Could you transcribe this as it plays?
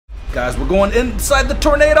Guys, we're going inside the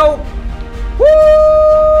tornado. Woo!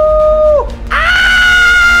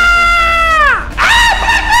 Ah!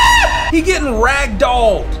 Ah! He getting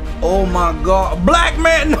ragdolled. Oh my God. Black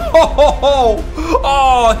man, no!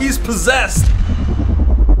 Oh, he's possessed.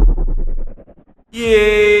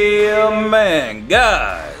 Yeah, man,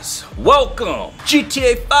 guys, welcome.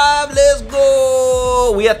 GTA 5, let's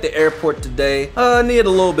go. We at the airport today. Need a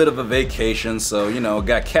little bit of a vacation, so, you know,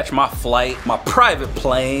 gotta catch my flight, my private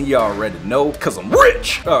plane. You already know, cause I'm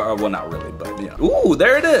rich. Well, not really, but, you know. Ooh,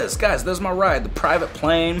 there it is. Guys, there's my ride, the private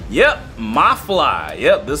plane. Yep, my fly.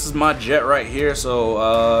 Yep, this is my jet right here,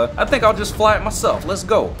 so, I think I'll just fly it myself. Let's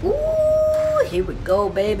go. Ooh. Here we go,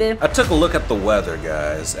 baby. I took a look at the weather,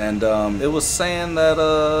 guys, and it was saying that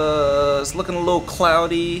it's looking a little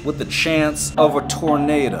cloudy with the chance of a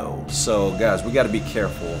tornado. So, guys, we got to be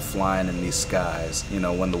careful flying in these skies, you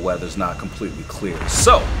know, when the weather's not completely clear.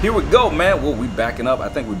 So, here we go, man. Well, we backing up. I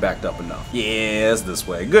think we backed up enough. Yeah, it's this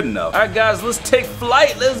way. Good enough. All right, guys, let's take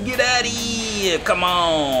flight. Let's get out of here. Come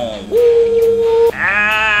on. Woo!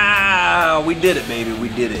 Ah, we did it, baby. We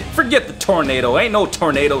did it. Forget the tornado. Ain't no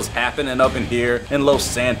tornadoes happening up in here. In Los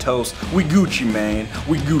Santos, we Gucci, man.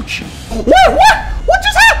 We Gucci. What? What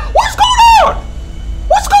just happened? What's going on?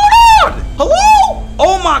 What's going on? Hello?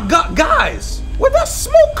 Oh my God, guys, where'd that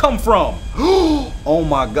smoke come from? Oh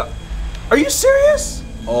my God, are you serious?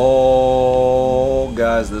 Oh,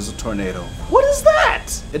 guys, there's a tornado. What is that?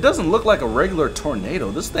 It doesn't look like a regular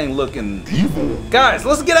tornado. This thing looking evil. Guys,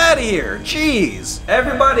 let's get out of here. Jeez.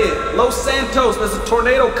 Everybody, Los Santos, there's a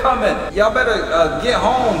tornado coming. Y'all better get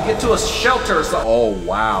home, get to a shelter or something. Oh,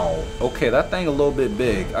 wow. Okay, that thing a little bit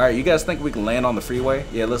big. All right, you guys think we can land on the freeway?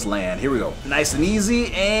 Yeah, let's land. Here we go. Nice and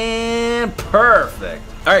easy and perfect.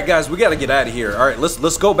 All right, guys, we got to get out of here. All right,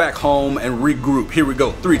 let's go back home and regroup. Here we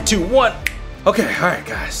go. 3, 2, 1. Okay, all right,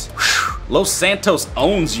 guys. Whew. Los Santos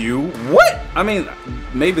owns you. What? I mean,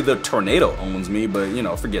 maybe the tornado owns me, but you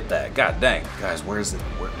know, forget that. God dang. Guys, where is it?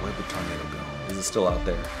 Where'd the tornado go? Is it still out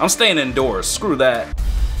there? I'm staying indoors. Screw that.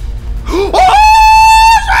 Oh,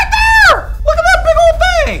 it's right there! Look at that big old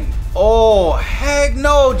thing! Oh, heck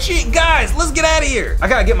no. Gee, guys, let's get out of here. I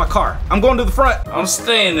gotta get my car. I'm going to the front. I'm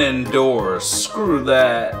staying indoors. Screw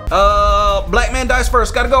that. Black man dies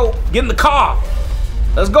first. Gotta go. Get in the car.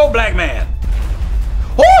 Let's go, black man.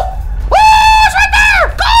 Oh! Oh, it's right there!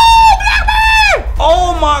 Go, black man!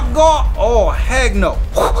 Oh my God! Oh, heck no!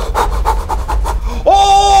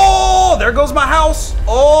 Oh, there goes my house.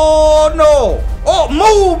 Oh no! Oh,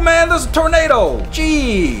 move, man! There's a tornado.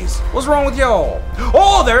 Jeez, what's wrong with y'all?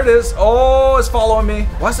 Oh, there it is. Oh, it's following me.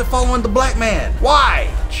 Why is it following the black man? Why?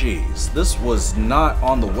 Jeez, this was not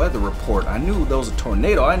on the weather report. I knew there was a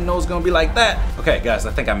tornado. I didn't know it was gonna be like that. Okay, guys,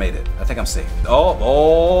 I think I made it. I think I'm safe.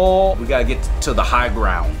 Oh, we gotta get to the high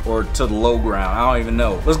ground or to the low ground. I don't even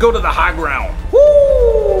know. Let's go to the high ground.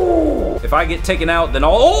 Woo! If I get taken out, then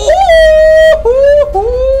oh!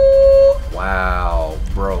 Wow,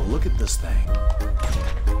 bro, look at this thing.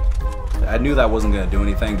 I knew that wasn't gonna do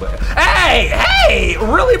anything, but hey,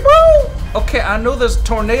 really, bro? Okay, I know there's a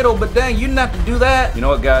tornado, but dang, you didn't have to do that. You know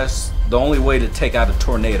what, guys? The only way to take out a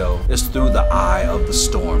tornado is through the eye of the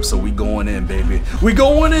storm. So we going in, baby. We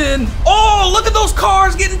going in. Oh, look at those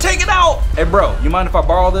cars getting taken out. Hey, bro, you mind if I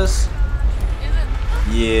borrow this?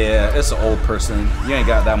 Yeah, it's an old person. You ain't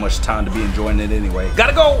got that much time to be enjoying it anyway.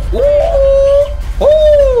 Gotta go. Ooh.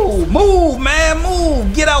 Ooh, move, man,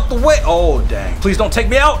 move. Get out the way. Oh, dang. Please don't take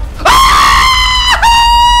me out. Ah!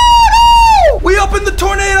 No! We up in the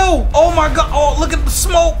tornado. Oh, my God. Oh, look at the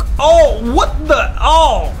smoke. Oh, what the?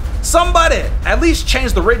 Oh, somebody at least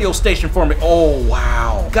change the radio station for me. Oh,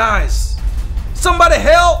 wow. Guys, somebody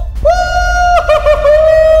help. Woo!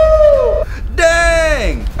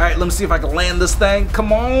 Dang. All right, let me see if I can land this thing.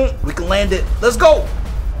 Come on. We can land it. Let's go.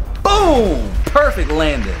 Boom! Perfect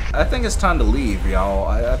landing. I think it's time to leave, y'all.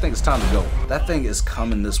 I think it's time to go. That thing is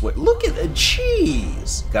coming this way. Look at the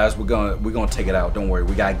cheese. Guys, we're gonna take it out. Don't worry.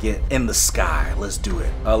 We gotta get in the sky. Let's do it.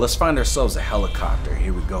 Let's find ourselves a helicopter.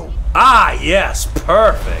 Here we go. Ah, yes,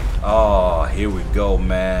 perfect. Oh, here we go,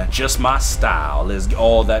 man. Just my style. Let's get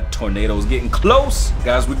all that tornado's getting close.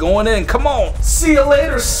 Guys, we're going in. Come on. See you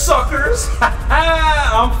later, suckers.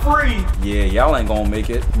 I'm free. Yeah, y'all ain't gonna make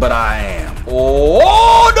it, but I am.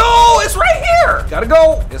 Oh no, it's right here. Gotta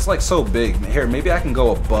go. It's like so big. Here, maybe I can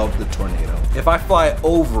go above the tornado. If I fly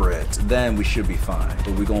over it, then we should be fine.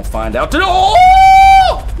 But we're gonna find out today.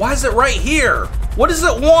 Oh! Why is it right here? What does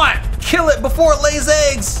it want? Kill it before it lays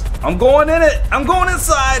eggs. I'm going in it. I'm going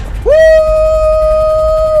inside. Woo!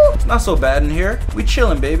 It's not so bad in here. We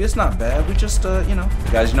chilling, baby. It's not bad. We just, you know.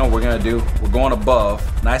 Guys, you know what we're gonna do? We're going above,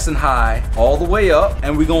 nice and high, all the way up,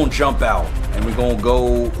 and we're gonna jump out. And we're gonna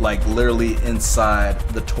go like literally inside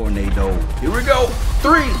the tornado. Here we go.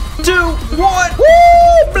 3, 2, 1.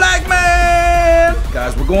 Woo! Black man!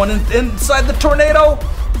 Guys, we're going inside the tornado.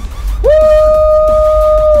 Woo!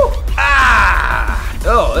 Ah!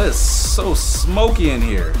 Oh, it's so smoky in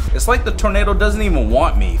here. It's like the tornado doesn't even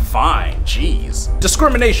want me. Fine, jeez.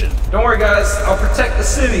 Discrimination. Don't worry, guys. I'll protect the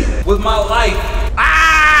city with my life.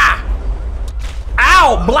 Ah!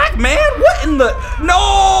 Ow, black man? What in the?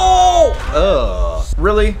 No!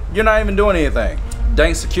 Really? You're not even doing anything.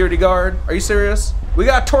 Dang security guard. Are you serious? We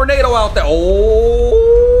got a tornado out there.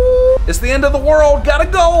 Oh! It's the end of the world. Gotta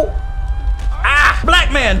go. Ah!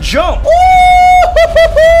 Black man, jump! Ooh!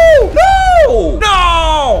 No!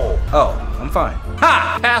 No! Oh, I'm fine.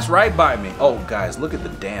 Ha! Pass right by me. Oh, guys, look at the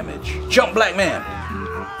damage. Jump, black man.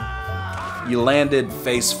 You landed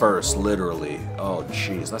face first, literally. Oh,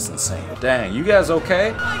 jeez, that's insane. Dang, you guys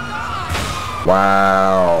okay?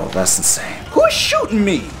 Wow, that's insane. Who's shooting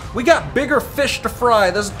me? We got bigger fish to fry.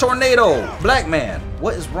 There's a tornado. Black man,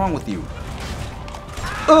 what is wrong with you?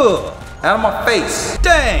 Ugh. Out of my face.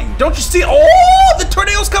 Dang, don't you see? Oh, the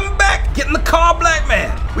tornado's coming back. Get in the car, black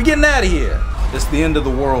man. We getting out of here. It's the end of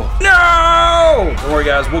the world. No! Don't worry,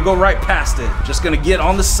 guys. We'll go right past it. Just gonna get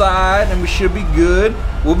on the side and we should be good.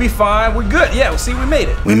 We'll be fine. We're good. Yeah, see, we made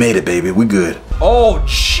it. We made it, baby. We good. Oh,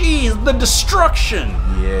 jeez, the destruction.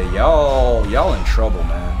 Yeah, y'all in trouble,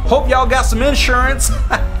 man. Hope y'all got some insurance.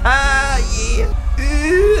 Yeah.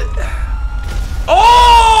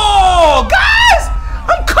 Oh, guys!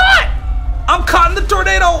 I'm caught! I'm caught in the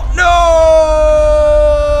tornado. No!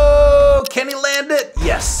 Can he land it?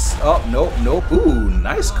 Yes. Oh, nope, nope. Ooh,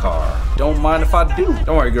 nice car. Don't mind if I do.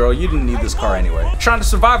 Don't worry, girl. You didn't need this car anyway. I'm trying to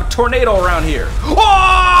survive a tornado around here.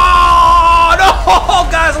 Oh, no!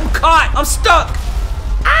 Guys, I'm caught. I'm stuck.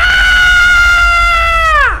 Ah!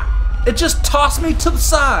 It just tossed me to the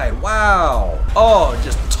side. Wow. Oh, it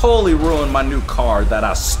just totally ruined my new car that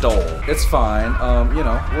I stole. It's fine. You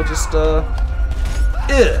know, we'll just,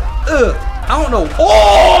 I don't know.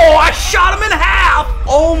 Oh, I shot him in half.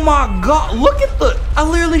 Oh my God, look at I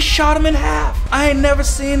literally shot him in half. I ain't never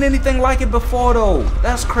seen anything like it before though.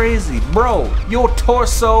 That's crazy. Bro, your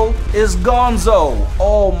torso is gonzo.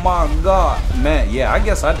 Oh my God. Man, yeah, I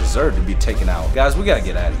guess I deserve to be taken out. Guys, we gotta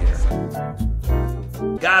get out of here.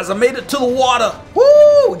 Guys, I made it to the water.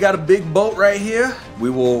 Woo, we got a big boat right here. We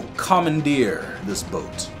will commandeer this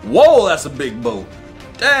boat. Whoa, that's a big boat.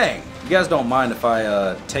 Dang. You guys don't mind if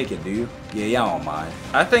I take it, do you? Yeah, y'all don't mind.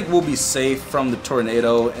 I think we'll be safe from the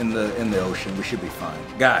tornado in the ocean. We should be fine.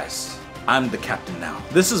 Guys, I'm the captain now.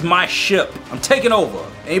 This is my ship. I'm taking over.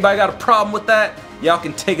 Anybody got a problem with that? Y'all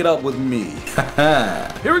can take it up with me.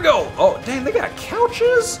 Here we go. Oh, dang, they got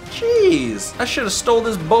couches? Jeez, I should have stole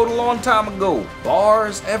this boat a long time ago.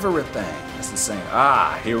 Bars, everything. That's insane.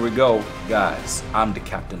 Ah, here we go. Guys, I'm the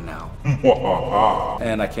captain now.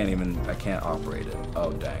 And I can't operate it.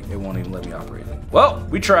 Oh, dang, it won't even let me operate it. Well,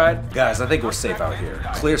 we tried. Guys, I think we're safe out here.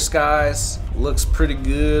 Clear skies, looks pretty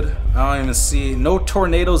good. I don't even see, no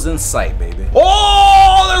tornadoes in sight, baby.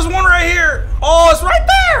 Oh, there's one right here. Oh, it's right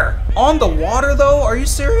there. On the water though, are you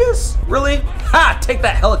serious? Really? Ha, take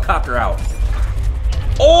that helicopter out.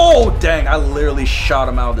 Oh, dang, I literally shot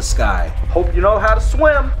him out of the sky. Hope you know how to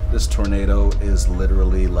swim. This tornado is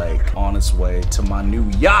literally like on its way to my new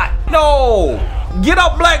yacht. No, get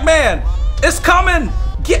up, black man. It's coming.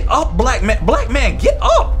 Get up, black man. Black man, get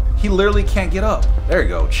up. He literally can't get up. There you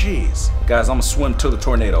go, jeez. Guys, I'm gonna swim to the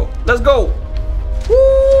tornado. Let's go.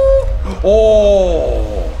 Woo.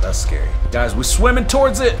 Oh, that's scary. Guys, we're swimming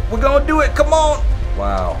towards it. We're gonna do it, come on.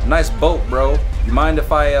 Wow, nice boat, bro. You mind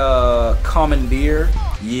if I commandeer?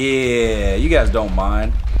 Yeah, you guys don't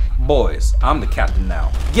mind. Boys, I'm the captain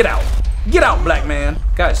now. Get out. Get out, black man.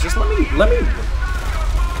 Guys, just let me.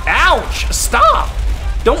 Ouch, stop.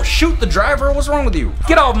 Don't shoot the driver, what's wrong with you?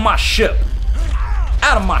 Get off my ship.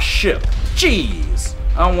 Out of my ship. Jeez,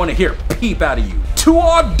 I don't want to hear a peep out of you. To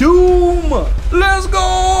our doom. Let's go.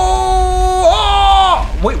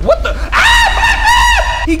 Oh, wait, what the?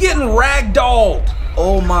 Ah, he getting ragdolled.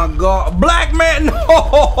 Oh my God, black man, no!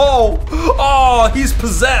 Oh, he's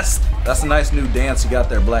possessed. That's a nice new dance you got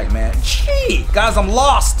there, black man. Gee, guys, I'm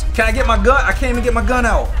lost. Can I get my gun? I can't even get my gun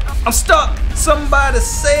out. I'm stuck. Somebody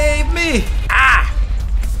save me. Ah!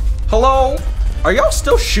 Hello? Are y'all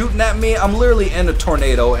still shooting at me? I'm literally in a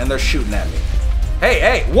tornado and they're shooting at me.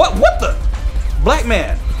 Hey, what the? Black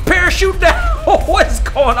man, parachute down. What is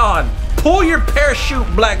going on? Pull your parachute,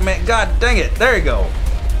 black man. God dang it, there you go.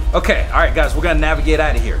 Okay, all right, guys, we're gonna navigate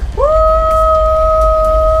out of here. Woo!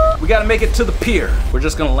 We gotta make it to the pier. We're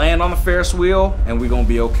just gonna land on the Ferris wheel and we're gonna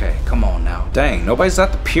be okay. Come on now. Dang, nobody's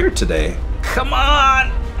at the pier today. Come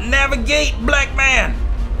on. Navigate, black man.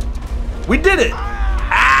 We did it.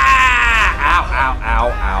 Ah! Ow, ow, ow,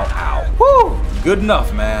 ow, ow. Woo! Good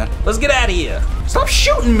enough, man. Let's get out of here. Stop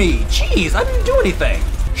shooting me. Jeez, I didn't do anything.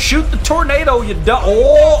 Shoot the tornado, you dumb.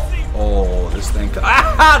 Oh! Oh, this thing.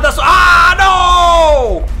 Ah! That's. Ah!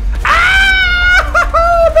 No! Ah!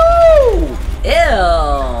 No!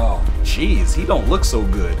 Ew. Jeez, he don't look so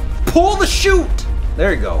good. Pull the chute.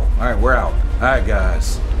 There you go. All right, we're out. All right,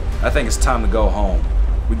 guys. I think it's time to go home.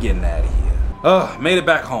 We're getting out of here. Oh, made it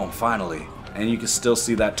back home, finally. And you can still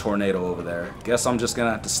see that tornado over there. Guess I'm just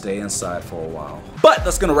gonna have to stay inside for a while. But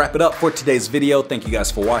that's gonna wrap it up for today's video. Thank you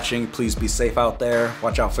guys for watching. Please be safe out there.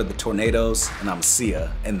 Watch out for the tornadoes. And I'm gonna see ya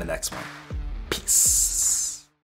in the next one. Peace.